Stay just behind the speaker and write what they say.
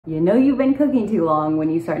You know you've been cooking too long when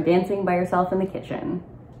you start dancing by yourself in the kitchen.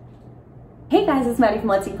 Hey guys, it's Maddie from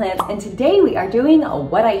Let's Eat Plants, and today we are doing a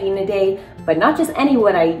what I eat in a day, but not just any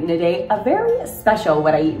what I eat in a day, a very special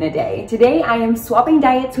what I eat in a day. Today I am swapping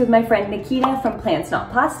diets with my friend Nikita from Plants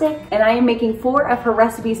Not Plastic, and I am making 4 of her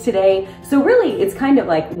recipes today. So really, it's kind of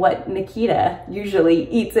like what Nikita usually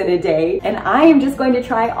eats in a day, and I am just going to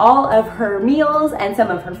try all of her meals and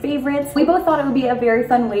some of her favorites. We both thought it would be a very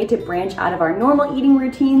fun way to branch out of our normal eating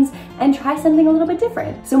routines and try something a little bit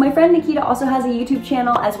different. So my friend Nikita also has a YouTube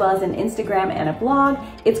channel as well as an Instagram and a blog.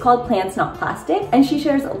 It's called Plants Not Plastic, and she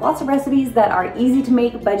shares lots of recipes that are easy to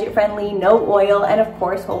make, budget friendly, no oil, and of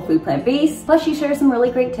course whole food plant based. Plus she shares some really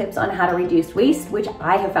great tips on how to reduce waste, which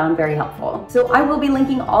I have found very helpful. So I will be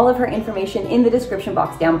linking all of her information in the description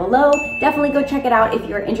box down below. Definitely go check it out if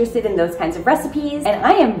you're interested in those kinds of recipes, and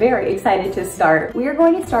I am very excited to start. We are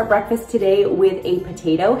going to start breakfast today with a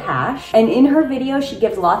potato hash, and in her video she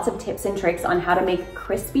gives lots of tips and tricks on how to make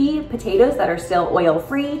crispy potatoes that are still oil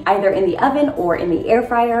free, either in the oven or in the air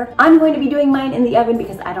fryer. I'm going to be doing mine in the oven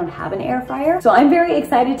because I don't have an air fryer. So I'm very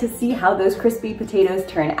excited to see how those crispy potatoes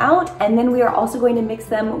turn out. And then we are also going to mix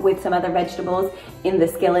them with some other vegetables in the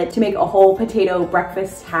skillet to make a whole potato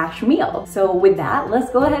breakfast hash meal. So with that,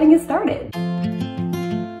 let's go ahead and get started.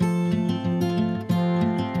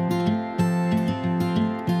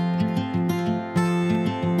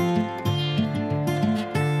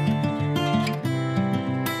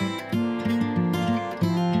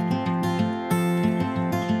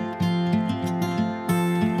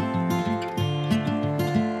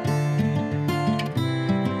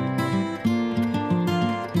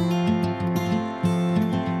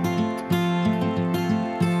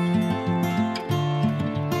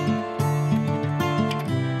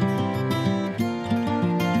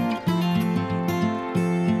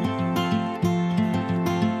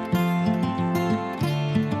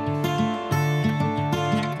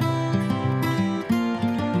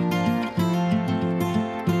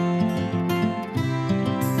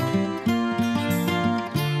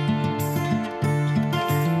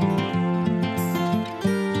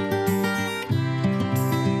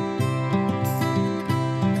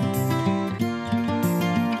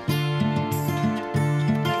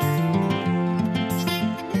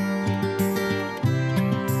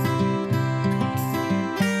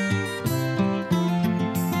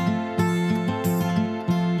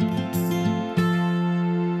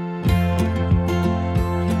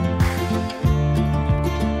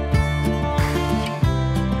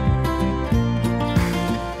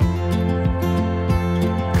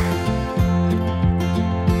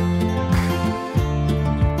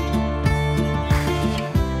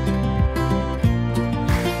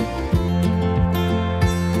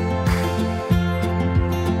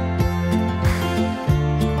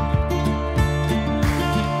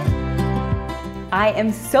 I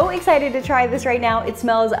am so excited to try this right now. It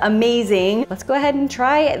smells amazing. Let's go ahead and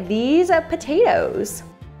try these potatoes.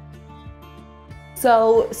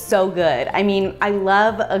 So good. I mean, I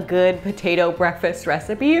love a good potato breakfast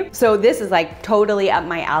recipe. So this is like totally up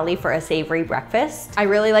my alley for a savory breakfast. I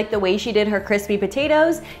really like the way she did her crispy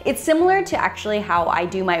potatoes. It's similar to actually how I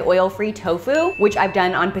do my oil-free tofu, which I've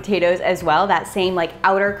done on potatoes as well. That same like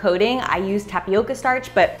outer coating. I use tapioca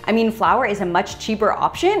starch, but I mean, flour is a much cheaper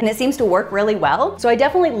option and it seems to work really well. So I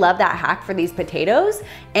definitely love that hack for these potatoes,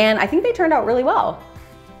 and I think they turned out really well.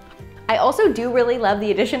 I also do really love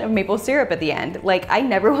the addition of maple syrup at the end. Like, I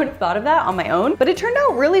never would have thought of that on my own, but it turned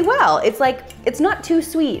out really well. It's like, it's not too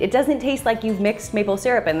sweet. It doesn't taste like you've mixed maple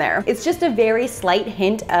syrup in there. It's just a very slight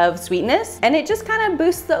hint of sweetness, and it just kind of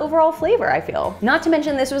boosts the overall flavor, I feel. Not to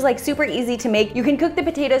mention, this was like super easy to make. You can cook the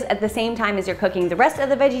potatoes at the same time as you're cooking the rest of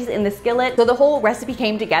the veggies in the skillet. So the whole recipe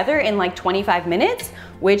came together in like 25 minutes,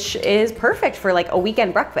 which is perfect for like a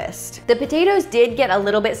weekend breakfast. The potatoes did get a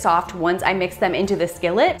little bit soft once I mixed them into the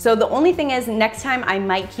skillet. So the only thing is, next time I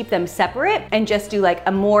might keep them separate and just do like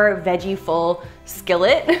a more veggie full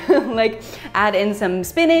skillet, like add in some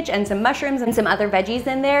spinach and some mushrooms and some other veggies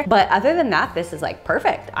in there. But other than that, this is like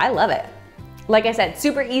perfect. I love it. Like I said,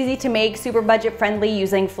 super easy to make, super budget friendly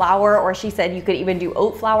using flour, or she said you could even do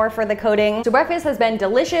oat flour for the coating. So breakfast has been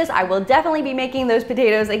delicious. I will definitely be making those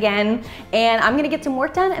potatoes again, and I'm gonna get some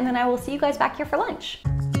work done, and then I will see you guys back here for lunch.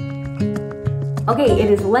 Okay, it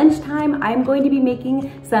is lunchtime. I'm going to be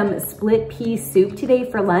making some split pea soup today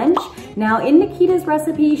for lunch. Now in Nikita's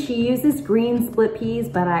recipe, she uses green split peas,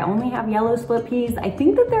 but I only have yellow split peas. I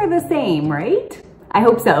think that they're the same, right? I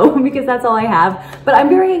hope so, because that's all I have. But I'm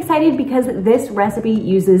very excited because this recipe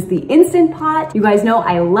uses the Instant Pot. You guys know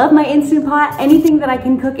I love my Instant Pot. Anything that I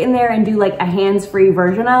can cook in there and do like a hands-free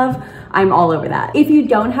version of, I'm all over that. If you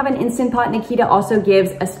don't have an Instant Pot, Nikita also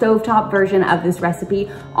gives a stovetop version of this recipe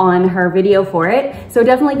on her video for it. So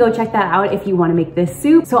definitely go check that out if you wanna make this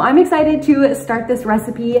soup. So I'm excited to start this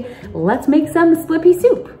recipe. Let's make some split pea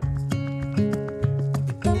soup.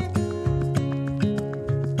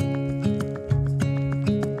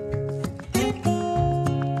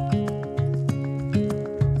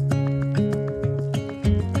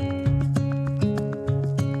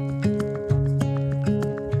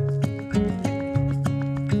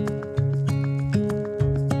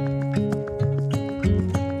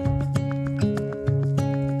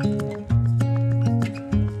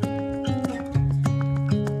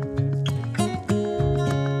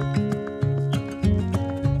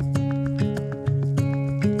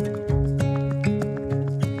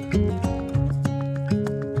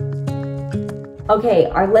 Okay,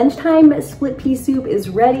 our lunchtime split pea soup is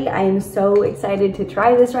ready. I am so excited to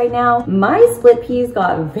try this right now. My split peas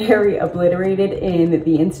got very obliterated in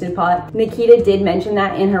the Instant Pot. Nikita did mention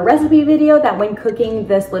that in her recipe video, that when cooking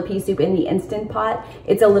the split pea soup in the Instant Pot,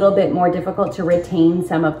 it's a little bit more difficult to retain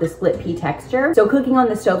some of the split pea texture. So cooking on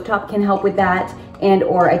the stovetop can help with that, and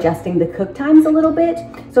or adjusting the cook times a little bit.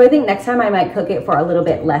 So I think next time I might cook it for a little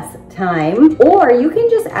bit less time. Or you can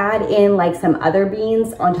just add in like some other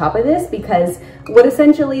beans on top of this, because what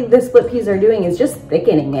essentially the split peas are doing is just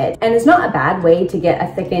thickening it. And it's not a bad way to get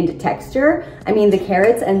a thickened texture. I mean, the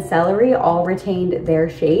carrots and celery all retained their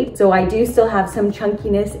shape. So I do still have some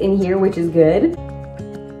chunkiness in here, which is good.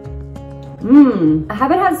 I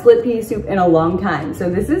haven't had split pea soup in a long time, so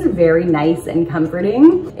this is very nice and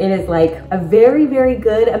comforting. It is like a very, very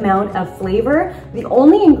good amount of flavor. The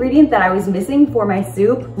only ingredient that I was missing for my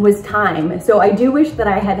soup was thyme, so I do wish that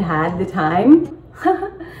I had had the thyme.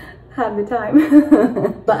 Had the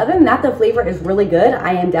time. But other than that, the flavor is really good.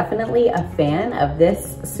 I am definitely a fan of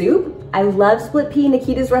this soup. I love split pea.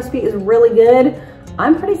 Nikita's recipe is really good.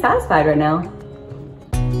 I'm pretty satisfied right now.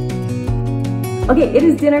 Okay, it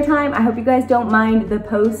is dinner time. I hope you guys don't mind the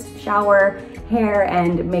post-shower hair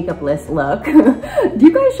and makeup-less look. Do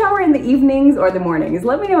you guys shower in the evenings or the mornings?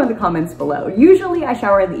 Let me know in the comments below. Usually I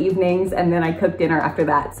shower in the evenings and then I cook dinner after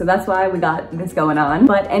that. So that's why we got this going on.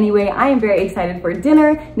 But anyway, I am very excited for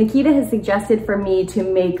dinner. Nikita has suggested for me to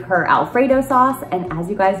make her Alfredo sauce. And as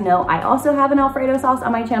you guys know, I also have an Alfredo sauce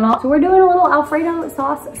on my channel. So we're doing a little Alfredo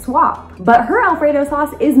sauce swap. But her Alfredo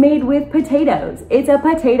sauce is made with potatoes. It's a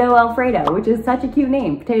potato Alfredo, which is such a cute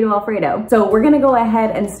name, Potato Alfredo. So we're gonna go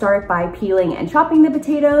ahead and start by peeling and chopping the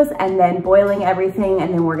potatoes and then boiling everything,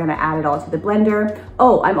 and then we're gonna add it all to the blender.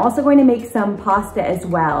 Oh, I'm also going to make some pasta as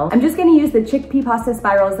well. I'm just gonna use the chickpea pasta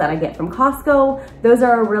spirals that I get from Costco. Those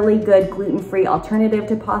are a really good gluten-free alternative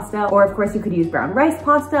to pasta, or of course you could use brown rice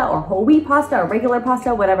pasta or whole wheat pasta or regular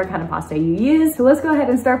pasta, whatever kind of pasta you use. So let's go ahead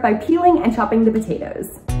and start by peeling and chopping the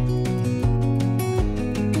potatoes.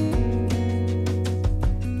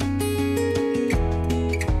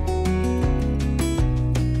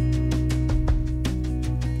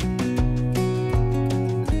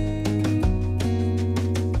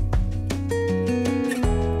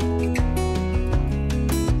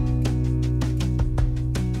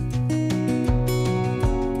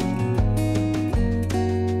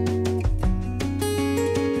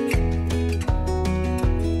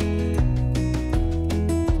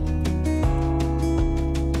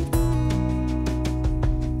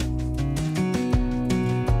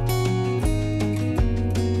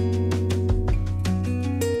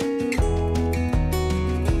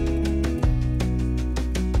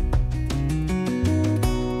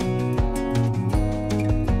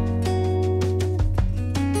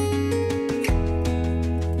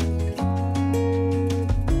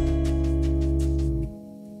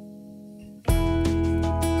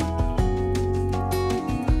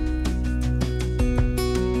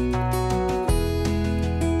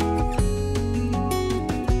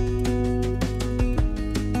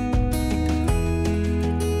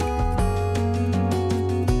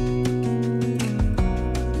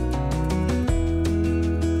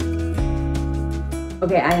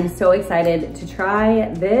 Okay, I am so excited to try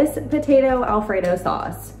this potato Alfredo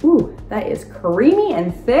sauce. Ooh, that is creamy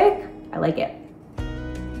and thick. I like it.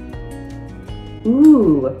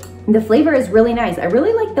 Ooh, the flavor is really nice. I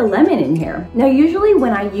really like the lemon in here. Now, usually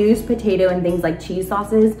when I use potato and things like cheese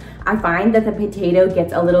sauces, I find that the potato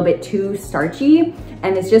gets a little bit too starchy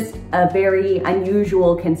and it's just a very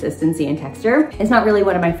unusual consistency and texture. It's not really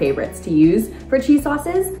one of my favorites to use for cheese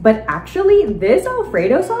sauces, but actually this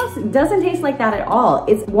Alfredo sauce doesn't taste like that at all.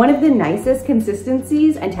 It's one of the nicest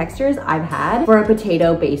consistencies and textures I've had for a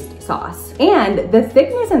potato-based sauce. And the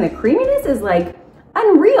thickness and the creaminess is like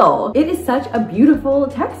unreal. It is such a beautiful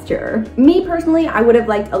texture. Me personally, I would have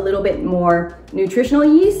liked a little bit more nutritional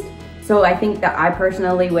yeast. So I think that I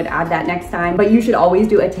personally would add that next time, but you should always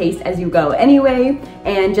do a taste as you go anyway,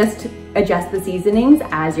 and just adjust the seasonings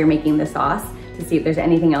as you're making the sauce to see if there's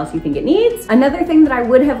anything else you think it needs. Another thing that I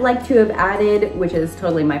would have liked to have added, which is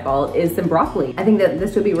totally my fault, is some broccoli. I think that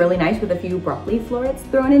this would be really nice with a few broccoli florets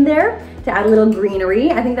thrown in there to add a little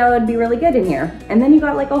greenery. I think that would be really good in here. And then you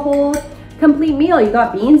got like a whole complete meal. You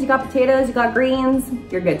got beans, you got potatoes, you got greens,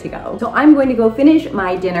 you're good to go. So I'm going to go finish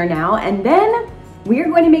my dinner now, and then we are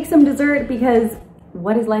going to make some dessert because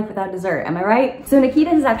what is life without dessert, am I right? So Nikita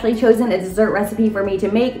has actually chosen a dessert recipe for me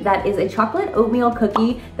to make that is a chocolate oatmeal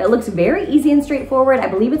cookie that looks very easy and straightforward. I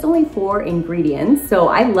believe it's only 4 ingredients. So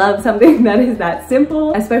I love something that is that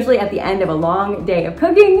simple, especially at the end of a long day of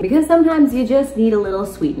cooking, because sometimes you just need a little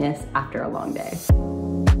sweetness after a long day.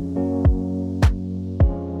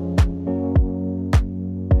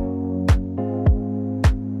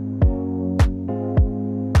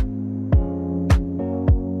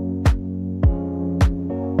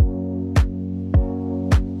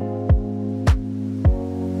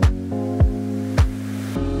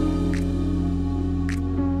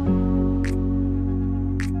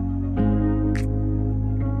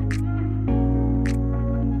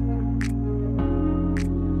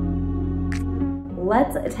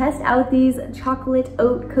 Let's test out these chocolate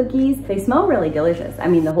oat cookies. They smell really delicious. I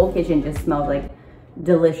mean, the whole kitchen just smells like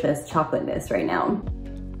delicious chocolateness right now.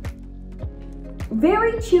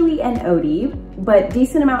 Very chewy and oaty, but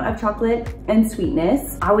decent amount of chocolate and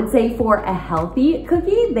sweetness. I would say for a healthy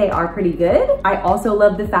cookie, they are pretty good. I also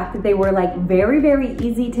love the fact that they were like very, very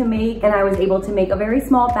easy to make, and I was able to make a very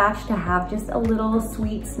small batch to have just a little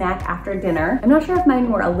sweet snack after dinner. I'm not sure if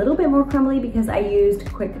mine were a little bit more crumbly because I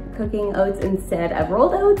used quick cooking oats instead of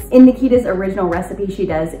rolled oats. In Nikita's original recipe, she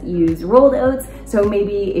does use rolled oats, so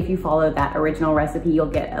maybe if you follow that original recipe, you'll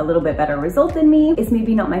get a little bit better result than me. It's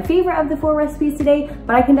maybe not my favorite of the 4 recipes today,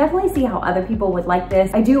 but I can definitely see how other people would like this.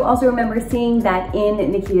 I do also remember seeing that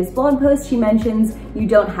in Nikita's blog post, she mentions you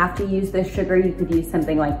don't have to use the sugar. You could use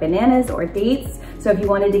something like bananas or dates. So if you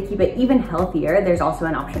wanted to keep it even healthier, there's also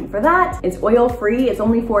an option for that. It's oil-free, it's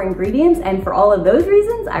only 4 ingredients, and for all of those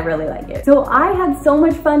reasons, I really like it. So I had so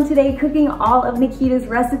much fun today cooking all of Nikita's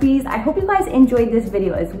recipes. I hope you guys enjoyed this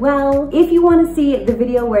video as well. If you want to see the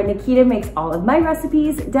video where Nikita makes all of my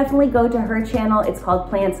recipes, definitely go to her channel. It's called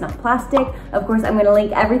Plants Not Plastic. Of course, I'm going to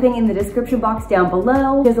link everything in the description box down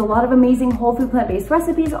below. There's a lot of amazing whole food plant-based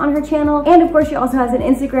recipes on her channel, and of course she also has an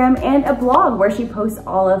Instagram and a blog where she posts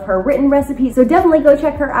all of her written recipes. So definitely go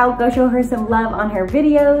check her out, go show her some love on her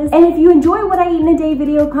videos. And if you enjoy what I eat in a day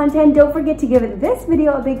video content, don't forget to give this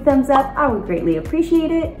video a big thumbs up. I would greatly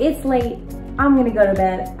appreciate it. It's late, I'm gonna go to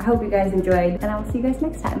bed. I hope you guys enjoyed, and I will see you guys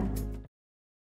next time.